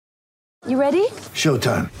You ready?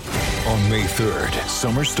 Showtime. On May 3rd,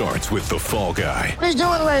 summer starts with The Fall Guy. Let's do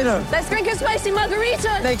it later. Let's drink a spicy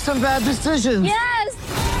margarita. Make some bad decisions. Yes!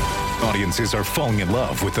 Audiences are falling in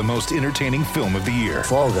love with the most entertaining film of the year.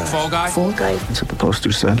 Fall Guy. Fall Guy? Fall Guy. That's what the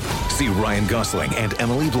poster said. See Ryan Gosling and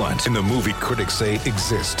Emily Blunt in the movie critics say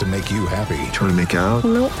exists to make you happy. Trying to make it out?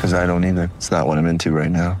 Nope. Because I don't either. It's not what I'm into right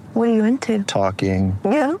now. What are you into? Talking.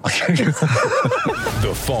 Yeah.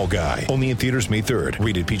 The Fall Guy. Only in theaters May 3rd.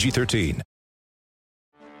 Rated PG-13.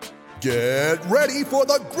 Get ready for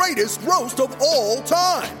the greatest roast of all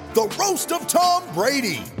time. The Roast of Tom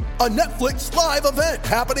Brady. A Netflix live event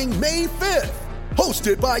happening May 5th.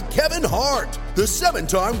 Hosted by Kevin Hart. The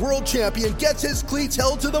 7-time world champion gets his cleats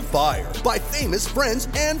held to the fire by famous friends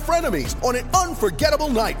and frenemies on an unforgettable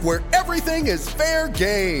night where everything is fair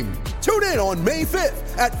game. Tune in on May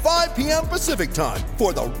 5th at 5 p.m. Pacific time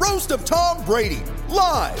for the Roast of Tom Brady.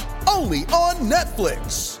 Live only on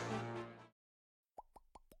Netflix.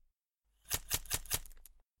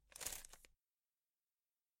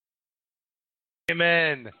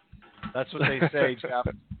 Amen. That's what they say, Jeff.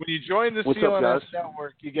 When you join the What's up, CLNS guys?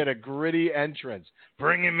 network, you get a gritty entrance.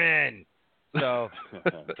 Bring him in. So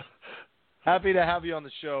happy to have you on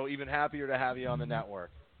the show. Even happier to have you on the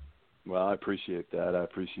network. Well, I appreciate that.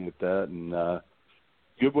 And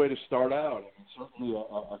good way to start out. I mean, certainly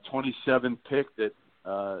a 27 pick that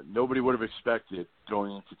nobody would have expected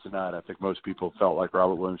going into tonight. I think most people felt like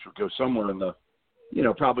Robert Williams would go somewhere in the,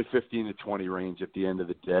 probably 15 to 20 range at the end of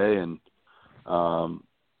the day. And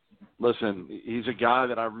listen, he's a guy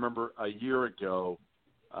that I remember a year ago.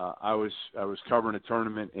 I was covering a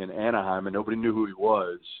tournament in Anaheim, and nobody knew who he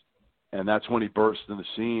was. And that's when he burst in the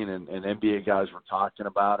scene, and NBA guys were talking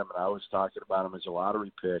about him, and I was talking about him as a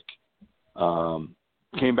lottery pick.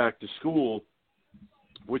 Came back to school,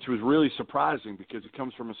 which was really surprising because it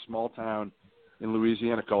comes from a small town in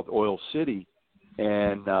Louisiana called Oil City,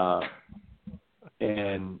 and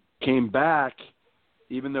came back,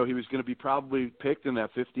 even though he was going to be probably picked in that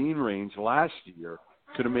 15 range last year,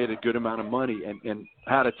 could have made a good amount of money and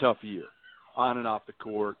had a tough year on and off the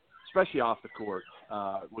court, especially off the court.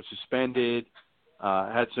 Was suspended,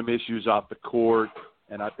 had some issues off the court,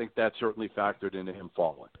 and I think that certainly factored into him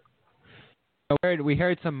falling. We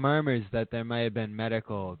heard some murmurs that there might have been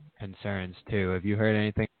medical concerns, too. Have you heard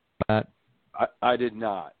anything about that? I did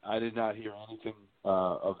not. I did not hear anything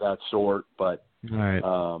of that sort, but All right.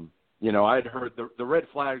 I had heard the red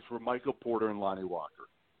flags were Michael Porter and Lonnie Walker.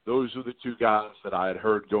 Those were the two guys that I had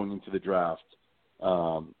heard going into the draft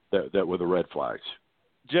that were the red flags.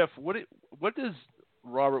 Jeff, what does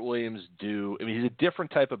Robert Williams do? I mean, he's a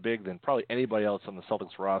different type of big than probably anybody else on the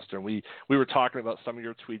Celtics roster. And we were talking about some of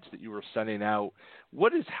your tweets that you were sending out.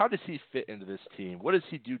 How does he fit into this team? What does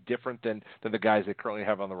he do different than the guys they currently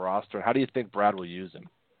have on the roster? And how do you think Brad will use him?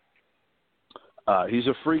 He's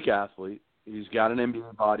a freak athlete. He's got an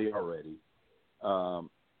NBA body already.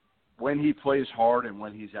 When he plays hard and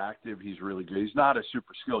when he's active, he's really good. He's not a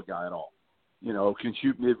super skilled guy at all. Can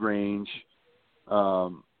shoot mid-range.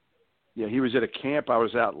 He was at a camp I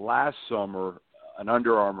was at last summer, an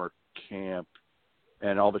Under Armour camp,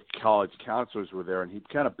 and all the college counselors were there, and he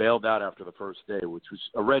kind of bailed out after the first day, which was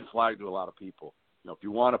a red flag to a lot of people. If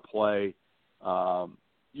you want to play,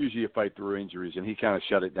 usually you fight through injuries, and he kind of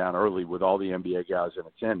shut it down early with all the NBA guys in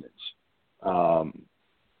attendance.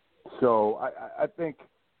 So I think,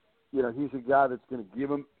 he's a guy that's going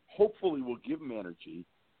to hopefully will give him energy,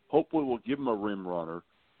 hopefully will give him a rim runner,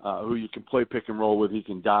 who you can play pick and roll with. He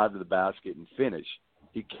can dive to the basket and finish.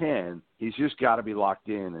 He can. He's just got to be locked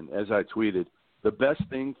in. And as I tweeted, the best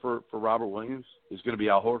thing for Robert Williams is going to be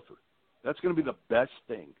Al Horford. That's going to be the best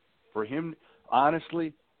thing for him.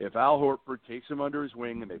 Honestly, if Al Horford takes him under his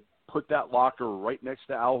wing and they put that locker right next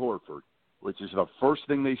to Al Horford, which is the first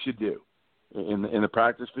thing they should do in the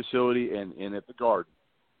practice facility and at the Garden,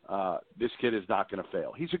 this kid is not going to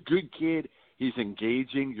fail. He's a good kid. He's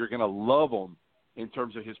engaging. You're going to love him in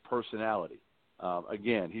terms of his personality.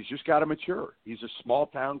 Again, he's just got to mature. He's a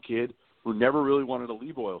small-town kid who never really wanted to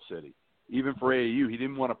leave Oil City. Even for AAU, he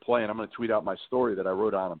didn't want to play, and I'm going to tweet out my story that I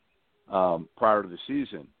wrote on him prior to the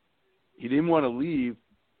season. He didn't want to leave,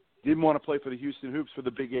 didn't want to play for the Houston Hoops for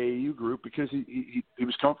the big AAU group because he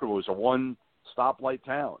was comfortable. It was a one-stoplight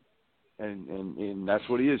town, and that's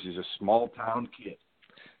what he is. He's a small-town kid.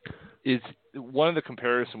 Is one of the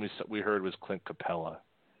comparisons we heard was Clint Capella.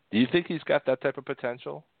 Do you think he's got that type of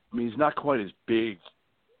potential? I mean, he's not quite as big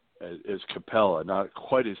as Capella, not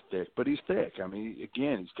quite as thick, but he's thick. I mean,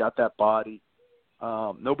 again, he's got that body.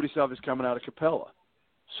 Nobody saw this coming out of Capella.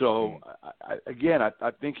 So,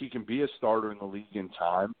 I think he can be a starter in the league in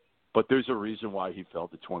time, but there's a reason why he fell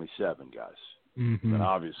to 27, guys. Mm-hmm. And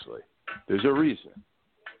obviously. There's a reason.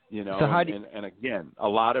 You know, So and again, a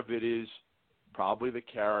lot of it is probably the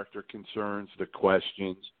character concerns, the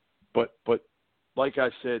questions. But like I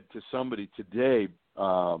said to somebody today,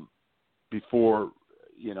 before,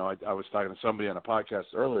 you know, I was talking to somebody on a podcast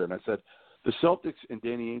earlier, and I said the Celtics and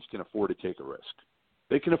Danny Ainge can afford to take a risk.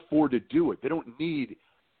 They can afford to do it. They don't need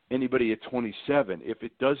anybody at 27 if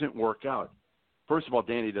it doesn't work out. First of all,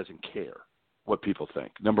 Danny doesn't care what people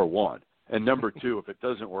think, number one. And number two, if it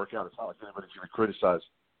doesn't work out, it's not like anybody's going to criticize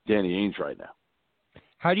Danny Ainge right now.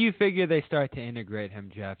 How do you figure they start to integrate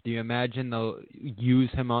him, Jeff? Do you imagine they'll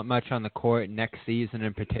use him much on the court next season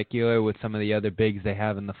in particular with some of the other bigs they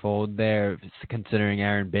have in the fold there, considering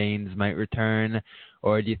Aaron Baines might return?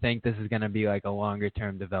 Or do you think this is going to be like a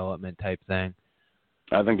longer-term development type thing?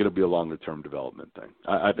 I think it'll be a longer-term development thing.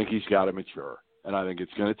 I think he's got to mature, and I think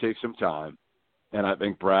it's going to take some time, and I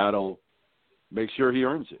think Brad will make sure he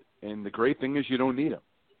earns it. And the great thing is you don't need him.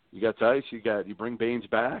 You got Tice, you bring Baines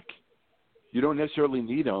back. You don't necessarily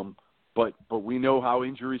need him, but we know how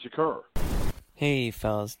injuries occur. Hey,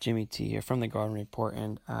 fellas, Jimmy T here from the Garden Report,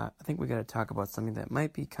 and I think we got to talk about something that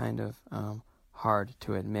might be kind of hard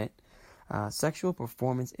to admit. Sexual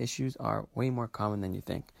performance issues are way more common than you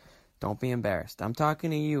think. Don't be embarrassed. I'm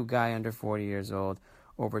talking to you, guy under 40 years old.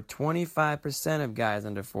 Over 25% of guys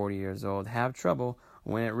under 40 years old have trouble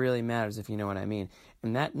when it really matters, if you know what I mean.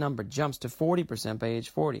 And that number jumps to 40% by age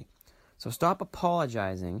 40. So stop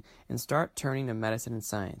apologizing and start turning to medicine and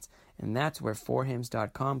science. And that's where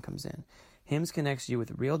 4hims.com comes in. HIMS connects you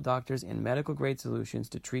with real doctors and medical-grade solutions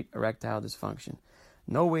to treat erectile dysfunction.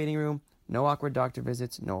 No waiting room, no awkward doctor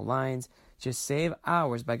visits, no lines. Just save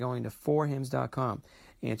hours by going to 4hims.com.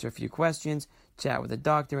 Answer a few questions, chat with a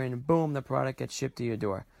doctor, and boom, the product gets shipped to your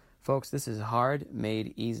door. Folks, this is hard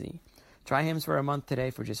made easy. Try HIMS for a month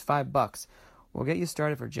today for just $5. We'll get you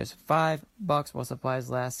started for just $5 while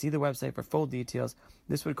supplies last. See the website for full details.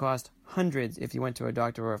 This would cost hundreds if you went to a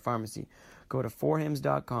doctor or a pharmacy. Go to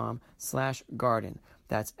 4hims.com/garden.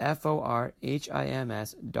 That's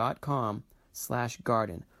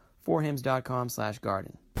FORHIMS.com/garden.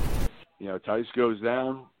 4hims.com/garden. You know, Tice goes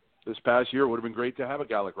down this past year. It would have been great to have a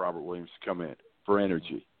guy like Robert Williams to come in for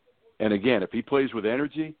energy. And again, if he plays with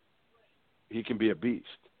energy, he can be a beast.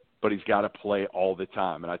 But he's got to play all the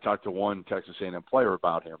time. And I talked to one Texas A&M player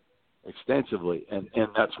about him extensively, and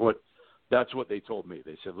that's what they told me.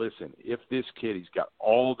 They said, listen, if this kid, he's got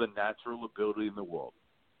all the natural ability in the world,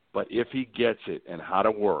 but if he gets it and how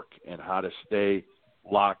to work and how to stay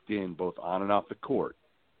locked in both on and off the court,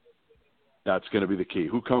 that's going to be the key.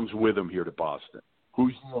 Who comes with him here to Boston?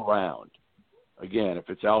 Who's around? Again,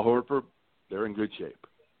 if it's Al Horford, they're in good shape.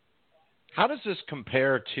 How does this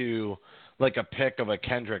compare to like a pick of a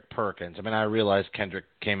Kendrick Perkins? I mean, I realize Kendrick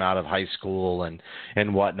came out of high school and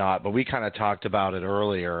whatnot, but we kind of talked about it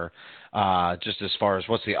earlier, just as far as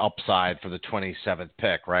what's the upside for the 27th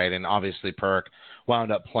pick, right? And obviously Perk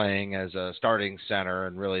wound up playing as a starting center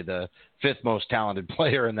and really the fifth most talented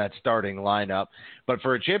player in that starting lineup. But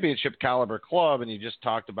for a championship caliber club, and you just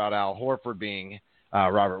talked about Al Horford being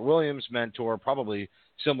Robert Williams' mentor, probably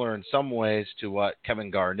similar in some ways to what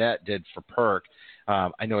Kevin Garnett did for Perk.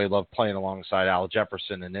 I know he loved playing alongside Al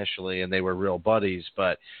Jefferson initially, and they were real buddies,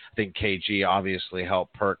 but I think KG obviously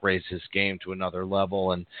helped Perk raise his game to another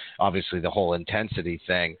level, and obviously the whole intensity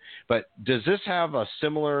thing. But does this have a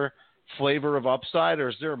similar flavor of upside, or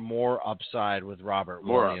is there more upside with Robert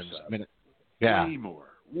Williams? Upside. I mean, yeah. Way more.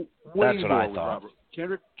 That's what I thought.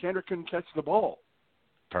 Kendrick couldn't catch the ball.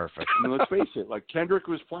 Perfect. I mean, let's face it. Like, Kendrick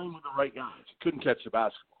was playing with the right guys. Couldn't catch the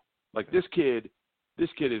basketball. Like, this kid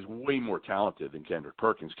is way more talented than Kendrick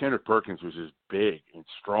Perkins. Kendrick Perkins was just big and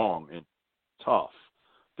strong and tough.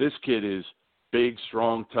 This kid is big,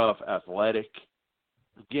 strong, tough, athletic.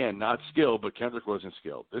 Again, not skilled, but Kendrick wasn't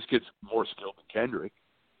skilled. This kid's more skilled than Kendrick.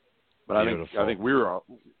 But I think we're all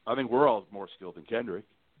more skilled than Kendrick.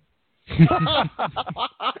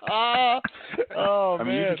 Oh, I mean,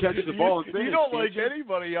 man. you can catch the ball and finish. You don't like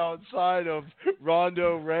anybody outside of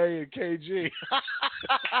Rondo, Ray, and KG.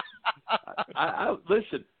 I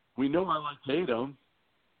listen, we know I like Tatum,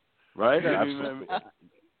 right? Yeah, absolutely.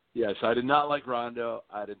 Yes, I did not like Rondo.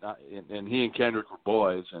 I did not, and he and Kendrick were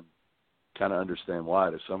boys, and kind of understand why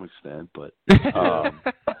to some extent. But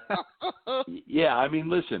yeah, I mean,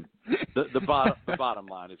 listen, the bottom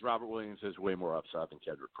line is Robert Williams has way more upside than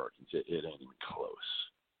Kendrick Perkins. It ain't even close.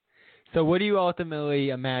 So what do you ultimately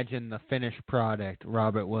imagine the finished product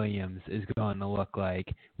Robert Williams is going to look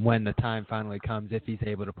like when the time finally comes, if he's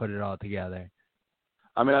able to put it all together?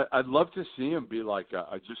 I mean, I'd love to see him be like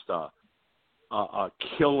just a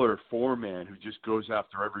killer four-man who just goes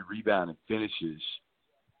after every rebound and finishes.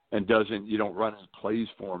 and you don't run any plays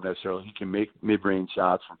for him necessarily. He can make mid-range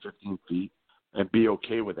shots from 15 feet and be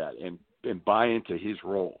okay with that and buy into his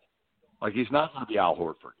role. Like, he's not going to be Al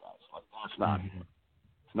Horford, guys. Like, that's not him.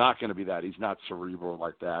 It's not going to be that. He's not cerebral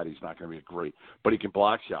like that. He's not going to be great. But he can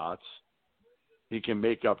block shots. He can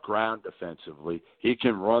make up ground defensively. He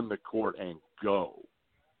can run the court and go.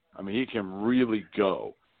 I mean, he can really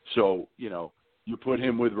go. So, you put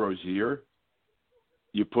him with Rozier.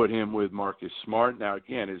 You put him with Marcus Smart. Now,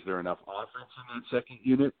 again, is there enough offense in that second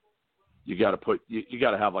unit? You got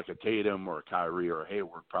to have like a Tatum or a Kyrie or a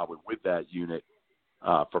Hayward probably with that unit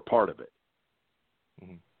for part of it.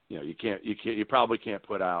 Mm-hmm. You probably can't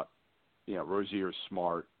put out, Rozier,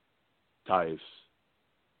 Smart, Tice,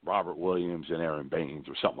 Robert Williams, and Aaron Baines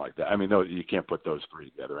or something like that. I mean, you can't put those three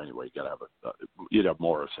together anyway. You got to have you'd have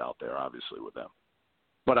Morris out there, obviously, with them.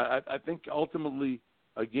 But I think ultimately,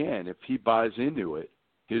 again, if he buys into it,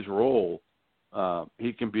 his role,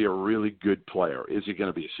 he can be a really good player. Is he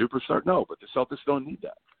going to be a superstar? No, but the Celtics don't need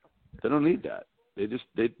that. They don't need that.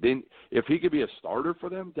 If he could be a starter for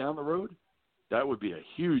them down the road, that would be a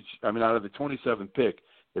huge. I mean, out of the 27th pick,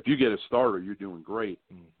 if you get a starter, you're doing great.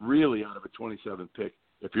 Really, out of a 27th pick,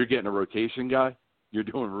 if you're getting a rotation guy, you're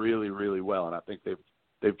doing really, really well. And I think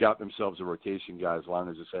they've got themselves a rotation guy as long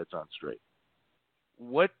as his head's on straight.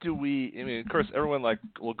 What do we? I mean, of course, everyone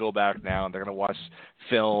will go back now and they're going to watch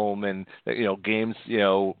film and games.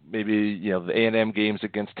 Maybe the A&M games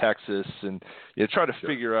against Texas and try to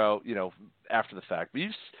figure out after the fact. But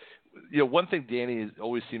one thing Danny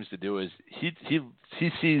always seems to do is he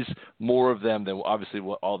sees more of them than obviously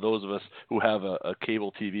what all those of us who have a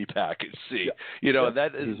cable TV package see.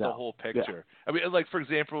 That is the whole picture. Yeah. I mean, like for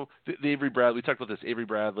example, the Avery Bradley. We talked about this. Avery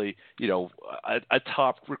Bradley, a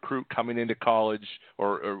top recruit coming into college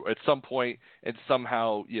or at some point and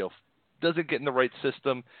somehow doesn't get in the right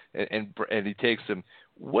system and he takes him.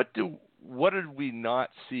 What did we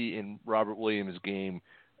not see in Robert Williams' game?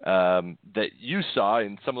 That you saw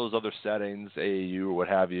in some of those other settings, AAU or what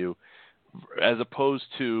have you, as opposed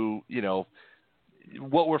to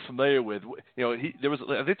what we're familiar with.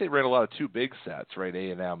 I think they ran a lot of two big sets, right?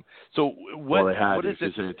 A&M. So what is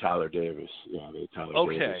it? They had Tyler Davis. Yeah, they had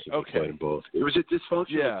Tyler Davis. Okay. Both. It was a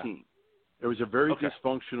dysfunctional team. It was a very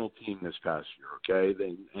dysfunctional team this past year.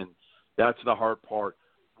 Okay, and that's the hard part.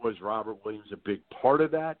 Was Robert Williams a big part of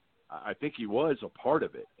that? I think he was a part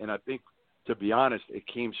of it, and I think, to be honest, it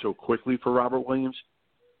came so quickly for Robert Williams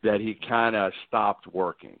that he kind of stopped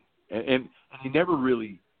working. And he never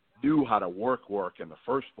really knew how to work in the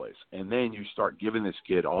first place. And then you start giving this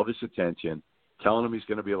kid all this attention, telling him he's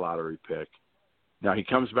going to be a lottery pick. Now he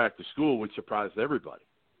comes back to school, which surprised everybody.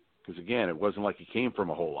 Because, again, it wasn't like he came from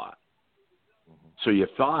a whole lot. Mm-hmm. So you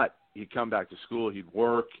thought he'd come back to school, he'd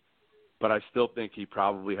work, but I still think he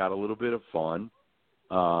probably had a little bit of fun,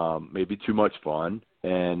 maybe too much fun.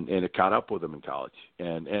 And it caught up with him in college.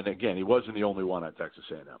 And again, he wasn't the only one at Texas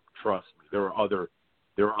A&M. Trust me, there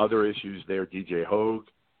were other issues there. DJ Hogue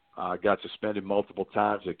got suspended multiple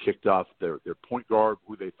times. They kicked off their point guard,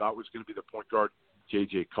 who they thought was going to be the point guard,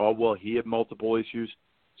 J.J. Caldwell. He had multiple issues.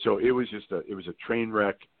 So it was a train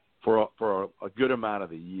wreck for a good amount of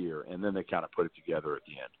the year, and then they kind of put it together at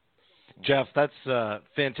the end. Jeff, that's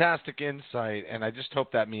fantastic insight, and I just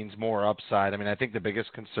hope that means more upside. I mean, I think the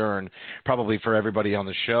biggest concern probably for everybody on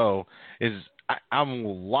the show is I'm a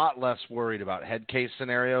lot less worried about head case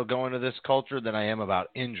scenario going to this culture than I am about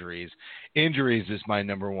injuries. Injuries is my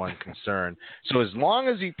number one concern. So as long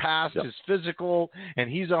as he passed his physical and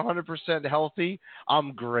he's 100% healthy,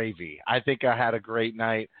 I'm gravy. I think I had a great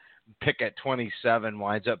night. Pick at 27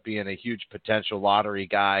 winds up being a huge potential lottery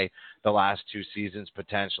guy the last two seasons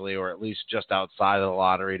potentially, or at least just outside of the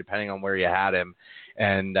lottery, depending on where you had him.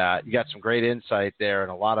 And you got some great insight there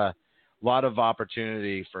and a lot of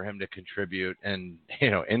opportunity for him to contribute. And,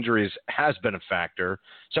 injuries has been a factor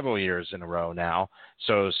several years in a row now.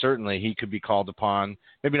 So certainly he could be called upon,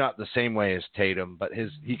 maybe not the same way as Tatum, but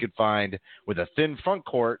he could find with a thin front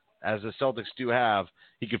court, as the Celtics do have,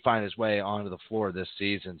 he could find his way onto the floor this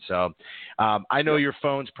season. So I know your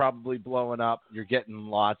phone's probably blowing up. You're getting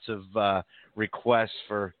lots of requests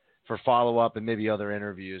for follow-up and maybe other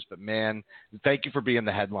interviews. But, man, thank you for being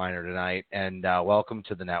the headliner tonight, and welcome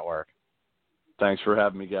to the network. Thanks for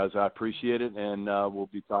having me, guys. I appreciate it, and we'll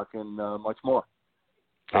be talking much more.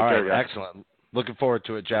 All right, excellent. Looking forward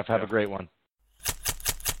to it, Jeff. Have a great one.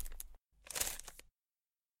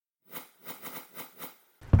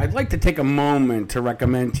 I'd like to take a moment to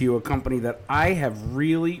recommend to you a company that I have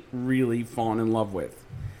really, really fallen in love with.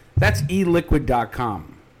 That's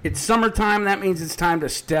eLiquid.com. It's summertime. That means it's time to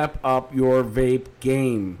step up your vape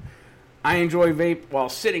game. I enjoy vape while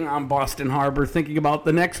sitting on Boston Harbor thinking about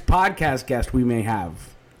the next podcast guest we may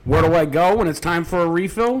have. Where do I go when it's time for a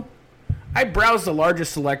refill? I browse the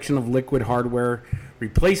largest selection of liquid hardware,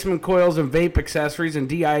 replacement coils, and vape accessories and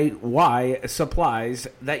DIY supplies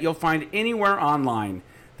that you'll find anywhere online.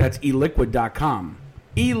 That's eliquid.com.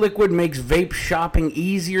 eLiquid makes vape shopping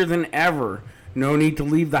easier than ever. No need to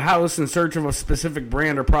leave the house in search of a specific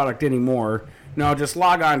brand or product anymore. No, just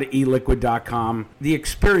log on to eliquid.com. The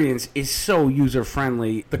experience is so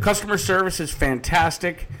user-friendly. The customer service is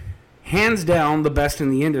fantastic. Hands down the best in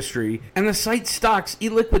the industry. And the site stocks,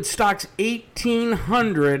 eLiquid stocks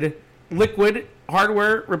 1,800 liquid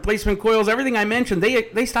hardware, replacement coils, everything I mentioned.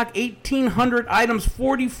 They stock 1,800 items.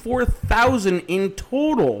 44,000 in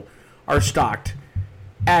total are stocked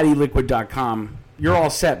at eliquid.com. You're all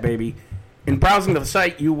set, baby. In browsing the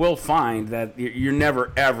site, you will find that you're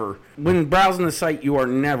never, ever, when browsing the site, you are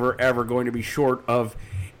never, ever going to be short of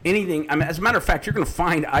anything. I mean, as a matter of fact, you're going to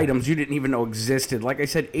find items you didn't even know existed. Like I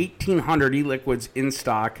said, 1,800 e-liquids in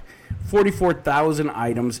stock, 44,000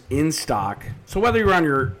 items in stock. So whether you're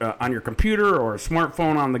on your computer or a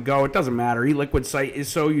smartphone on the go, it doesn't matter. E-liquid site is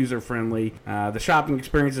so user-friendly. The shopping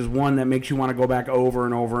experience is one that makes you want to go back over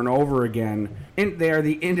and over and over again. And they are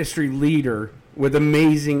the industry leader with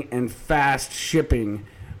amazing and fast shipping.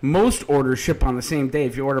 Most orders ship on the same day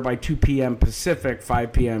if you order by 2 p.m. Pacific,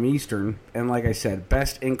 5 p.m. Eastern. And like I said,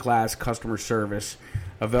 best-in-class customer service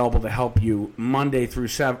available to help you Monday through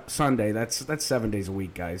Sunday. That's 7 days a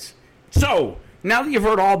week, guys. So, now that you've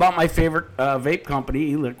heard all about my favorite vape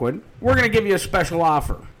company, eLiquid, we're going to give you a special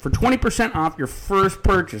offer. For 20% off your first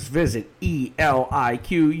purchase, visit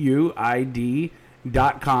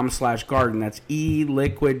eliquid.com/garden. That's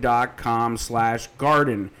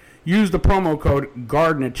eliquid.com/garden. Use the promo code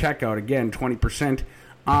GARDEN at checkout. Again, 20%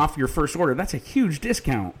 off your first order. That's a huge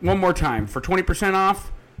discount. One more time. For 20%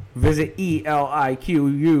 off, visit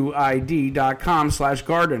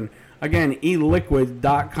eliquid.com/garden. Again,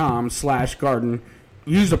 eliquid.com/garden.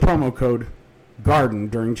 Use the promo code GARDEN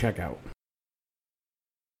during checkout.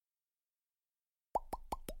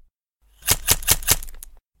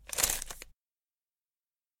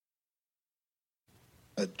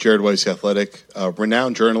 Jared Weiss, The Athletic.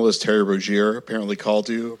 Renowned journalist Terry Rozier apparently called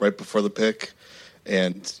you right before the pick,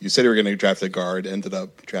 and you said you were going to draft a guard, ended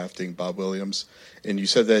up drafting Bob Williams, and you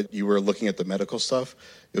said that you were looking at the medical stuff.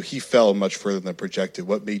 He fell much further than projected.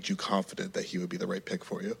 What made you confident that he would be the right pick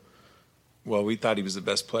for you? Well, we thought he was the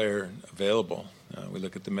best player available. We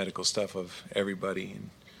look at the medical stuff of everybody,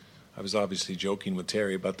 and I was obviously joking with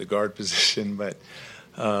Terry about the guard position, but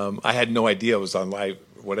I had no idea it was on live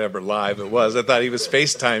it was. I thought he was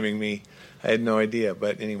FaceTiming me. I had no idea.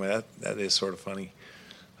 But anyway, that is sort of funny.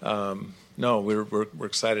 No, we're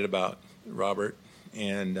excited about Robert,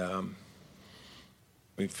 and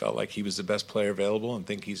we felt like he was the best player available and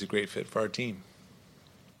think he's a great fit for our team.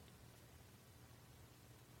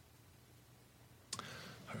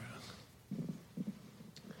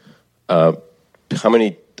 How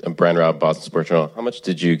many, Brian Robb, Boston Sports Journal, how much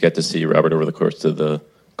did you get to see Robert over the course of the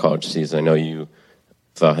college season? I know you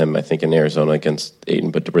saw him, I think, in Arizona against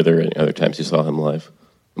Ayton, but were there any other times you saw him live?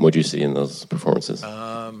 And what did you see in those performances?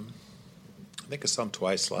 I think I saw him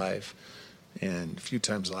twice live and a few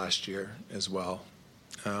times last year as well.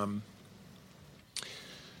 But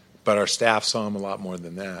our staff saw him a lot more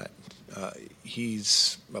than that.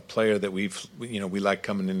 He's a player that we like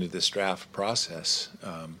coming into this draft process.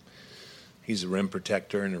 He's a rim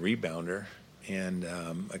protector and a rebounder, and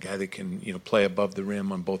a guy that can play above the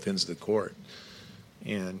rim on both ends of the court.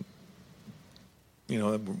 And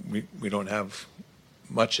we don't have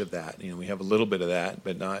much of that. We have a little bit of that,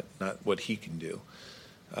 but not what he can do.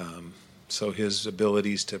 So his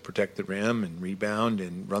abilities to protect the rim and rebound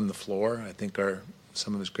and run the floor, I think, are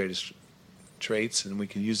some of his greatest traits, and we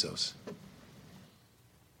can use those.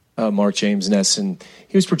 Mark James Nesson,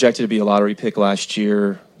 he was projected to be a lottery pick last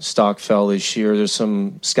year. Stock fell this year. There's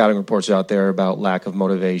some scouting reports out there about lack of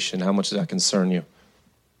motivation. How much does that concern you?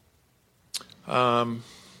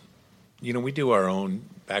 We do our own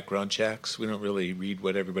background checks. We don't really read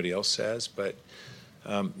what everybody else says, but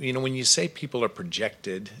when you say people are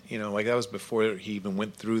projected, like that was before he even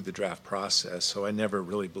went through the draft process, so I never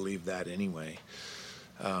really believed that anyway.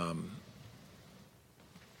 I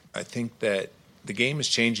think that the game is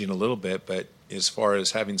changing a little bit, but as far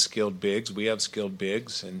as having skilled bigs, we have skilled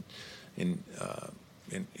bigs and on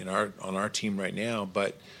our team right now.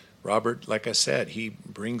 But Robert, like I said, he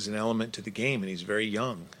brings an element to the game, and he's very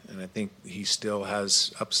young, and I think he still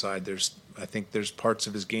has upside. I think there's parts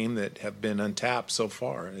of his game that have been untapped so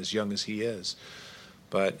far, as young as he is.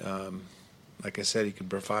 But like I said, he can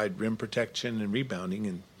provide rim protection and rebounding,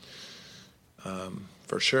 and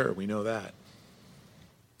for sure. We know that.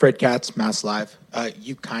 Fred Katz, Mass Live.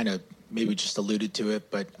 You kind of maybe just alluded to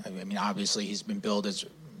it, but I mean, obviously he's been billed as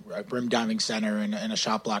a rim diving center and a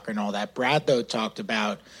shot blocker and all that. Brad, though, talked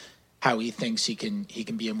about how he thinks he can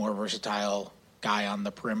be a more versatile guy on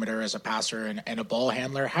the perimeter as a passer and a ball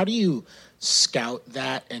handler. How do you scout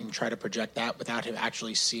that and try to project that without him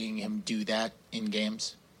actually seeing him do that in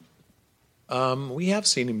games? We have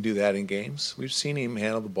seen him do that in games. We've seen him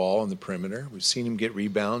handle the ball on the perimeter. We've seen him get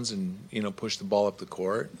rebounds and push the ball up the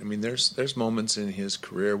court. I mean, there's moments in his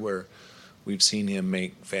career where we've seen him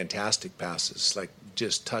make fantastic passes, like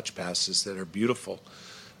just touch passes that are beautiful.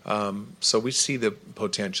 So we see the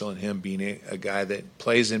potential in him being a guy that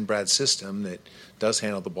plays in Brad's system, that does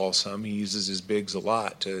handle the ball some. He uses his bigs a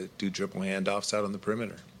lot to do dribble handoffs out on the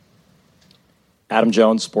perimeter. Adam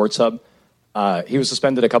Jones, Sports Hub. He was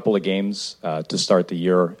suspended a couple of games to start the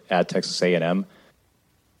year at Texas A&M.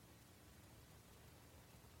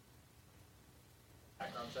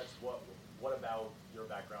 Background checks. What about your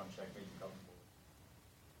background check made you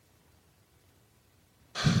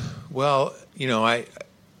comfortable? Well,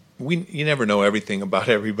 you never know everything about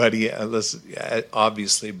everybody,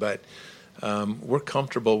 obviously, but we're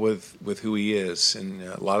comfortable with who he is, and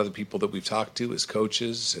a lot of the people that we've talked to as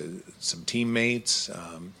coaches, some teammates,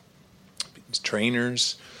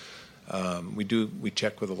 trainers. We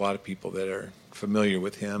check with a lot of people that are familiar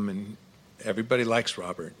with him, and everybody likes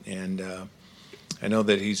Robert. And I know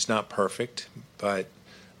that he's not perfect, but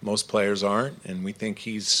most players aren't, and we think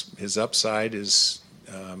his upside is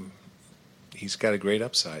he's got a great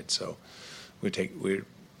upside. So we're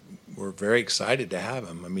very excited to have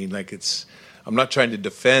him. I mean, I'm not trying to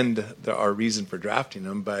defend our reason for drafting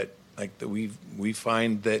him, but we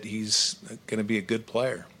find that he's going to be a good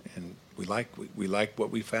player, and we like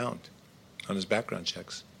what we found on his background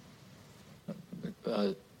checks.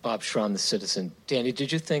 Bob Schramm, the Citizen. Danny,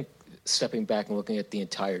 did you think, stepping back and looking at the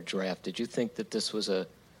entire draft, did you think that this was a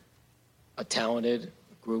talented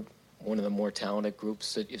group, one of the more talented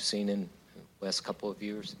groups that you've seen in the last couple of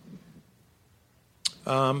years?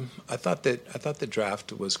 I thought the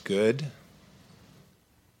draft was good.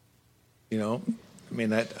 I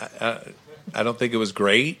mean, I don't think it was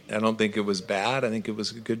great. I don't think it was bad. I think it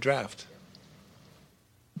was a good draft.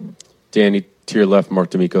 Danny, to your left, Mark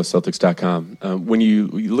D'Amico, Celtics.com. When you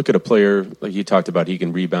look at a player, like you talked about, he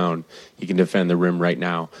can rebound, he can defend the rim right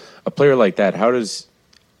now. A player like that,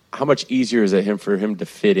 how much easier is it for him to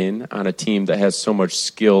fit in on a team that has so much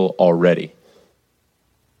skill already?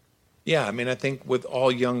 Yeah, I mean, I think with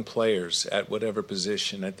all young players at whatever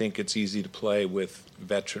position, I think it's easy to play with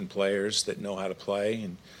veteran players that know how to play,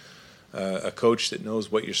 and a coach that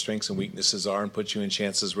knows what your strengths and weaknesses are and puts you in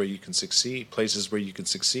places where you can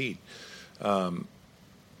succeed.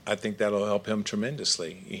 I think that'll help him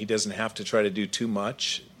tremendously. He doesn't have to try to do too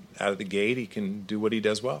much out of the gate. He can do what he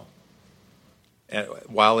does well,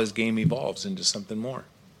 while his game evolves into something more.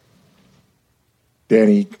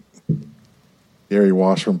 Danny, Gary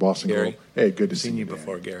Walsh from Boston Gary, Globe. Hey, good to see you. Seen you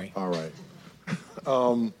before, Gary. All right.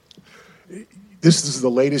 This is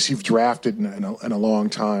the latest you've drafted in a long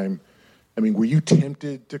time. I mean, were you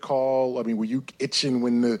tempted to call? I mean, were you itching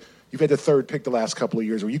when you've had the third pick the last couple of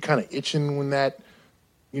years? Were you kind of itching when that,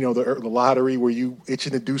 the lottery? Were you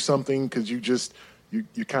itching to do something because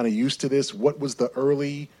you're kind of used to this? What was the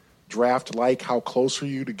early draft like? How close were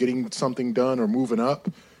you to getting something done or moving up?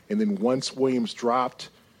 And then once Williams dropped,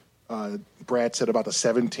 Brad said about the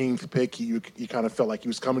 17th pick, you kind of felt like he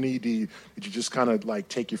was coming to you. Did you just kind of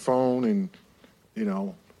take your phone and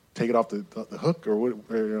take it off the hook,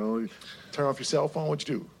 or turn off your cell phone? What'd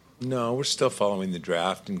you do? No, we're still following the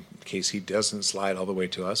draft in case he doesn't slide all the way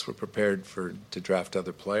to us. We're prepared to draft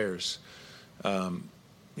other players.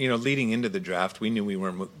 Leading into the draft, we knew we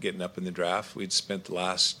weren't getting up in the draft. We'd spent the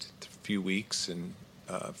last few weeks and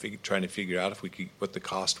trying to figure out what the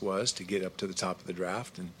cost was to get up to the top of the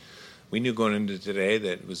draft, and we knew going into today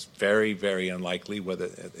that it was very, very unlikely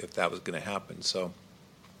if that was going to happen. So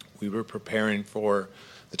we were preparing for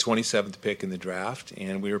the 27th pick in the draft,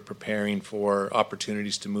 and we were preparing for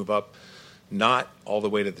opportunities to move up, not all the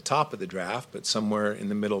way to the top of the draft, but somewhere in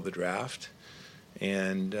the middle of the draft.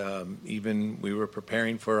 And even we were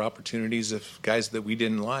preparing for opportunities if guys that we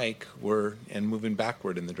didn't like and moving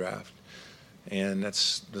backward in the draft. And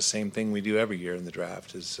that's the same thing we do every year in the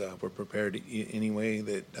draft, is we're prepared any way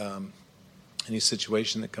that any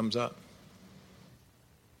situation that comes up.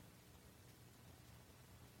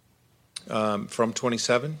 From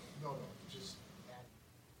 27?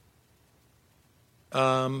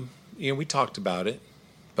 No, we talked about it,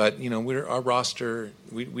 but our roster.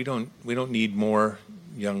 We don't need more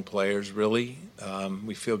young players really.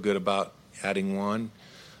 We feel good about adding one,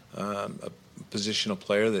 a positional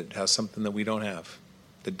player that has something that we don't have,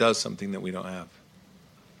 that does something that we don't have.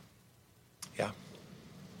 Yeah.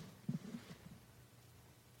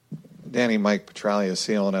 Danny, Mike Petralia,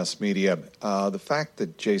 CLNS Media. The fact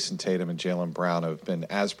that Jason Tatum and Jaylen Brown have been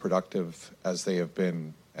as productive as they have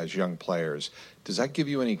been as young players, does that give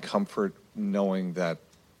you any comfort knowing that,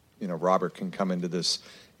 Robert can come into this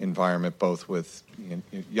environment both with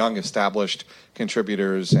young established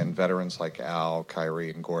contributors and veterans like Al,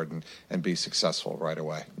 Kyrie, and Gordon and be successful right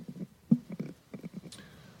away?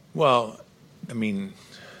 Well, I mean,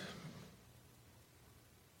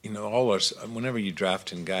 whenever you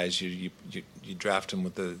draft in guys, you draft them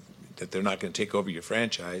with that they're not going to take over your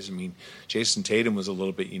franchise. I mean, Jason Tatum was a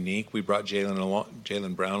little bit unique. We brought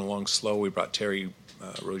Jaylen Brown along slow. We brought Terry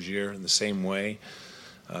Rozier in the same way.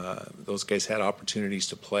 Those guys had opportunities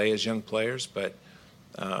to play as young players, but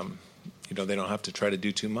they don't have to try to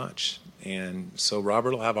do too much. And so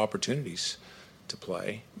Robert will have opportunities to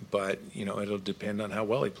play, but it'll depend on how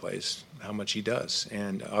well he plays, how much he does.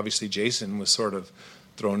 And obviously Jason was sort of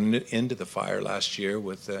thrown into the fire last year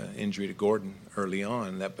with the injury to Gordon early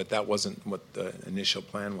on, but that wasn't what the initial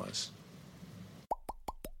plan was.